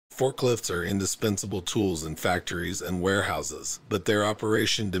Forklifts are indispensable tools in factories and warehouses, but their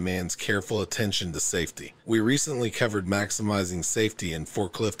operation demands careful attention to safety. We recently covered maximizing safety in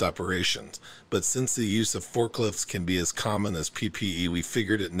forklift operations, but since the use of forklifts can be as common as PPE, we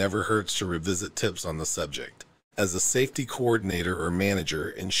figured it never hurts to revisit tips on the subject. As a safety coordinator or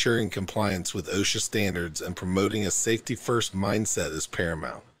manager, ensuring compliance with OSHA standards and promoting a safety-first mindset is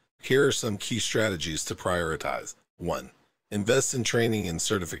paramount. Here are some key strategies to prioritize. 1. Invest in training and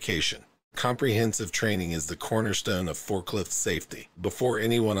certification. Comprehensive training is the cornerstone of forklift safety. Before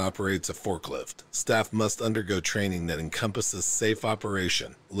anyone operates a forklift, staff must undergo training that encompasses safe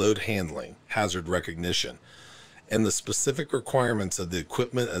operation, load handling, hazard recognition, and the specific requirements of the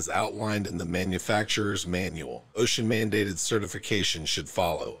equipment as outlined in the manufacturer's manual. OSHA-mandated certification should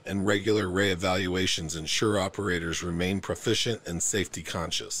follow, and regular reevaluations ensure operators remain proficient and safety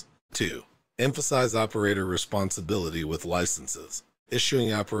conscious. 2. Emphasize operator responsibility with licenses.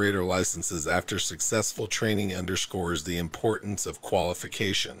 Issuing operator licenses after successful training underscores the importance of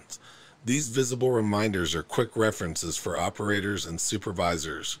qualifications. These visible reminders are quick references for operators and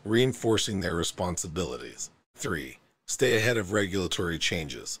supervisors, reinforcing their responsibilities. 3. Stay ahead of regulatory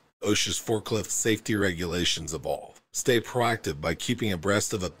changes. OSHA's forklift safety regulations evolve. Stay proactive by keeping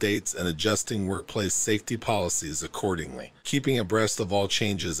abreast of updates and adjusting workplace safety policies accordingly. Keeping abreast of all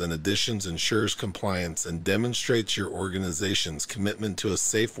changes and additions ensures compliance and demonstrates your organization's commitment to a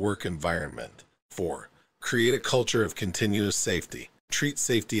safe work environment. 4. Create a culture of continuous safety. Treat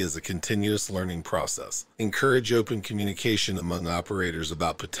safety as a continuous learning process. Encourage open communication among operators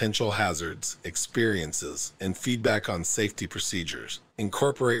about potential hazards, experiences, and feedback on safety procedures.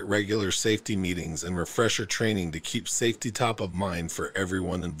 Incorporate regular safety meetings and refresher training to keep safety top of mind for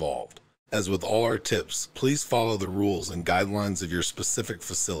everyone involved. As with all our tips, please follow the rules and guidelines of your specific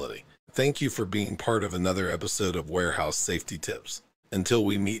facility. Thank you for being part of another episode of Warehouse Safety Tips. Until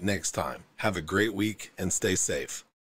we meet next time, have a great week and stay safe.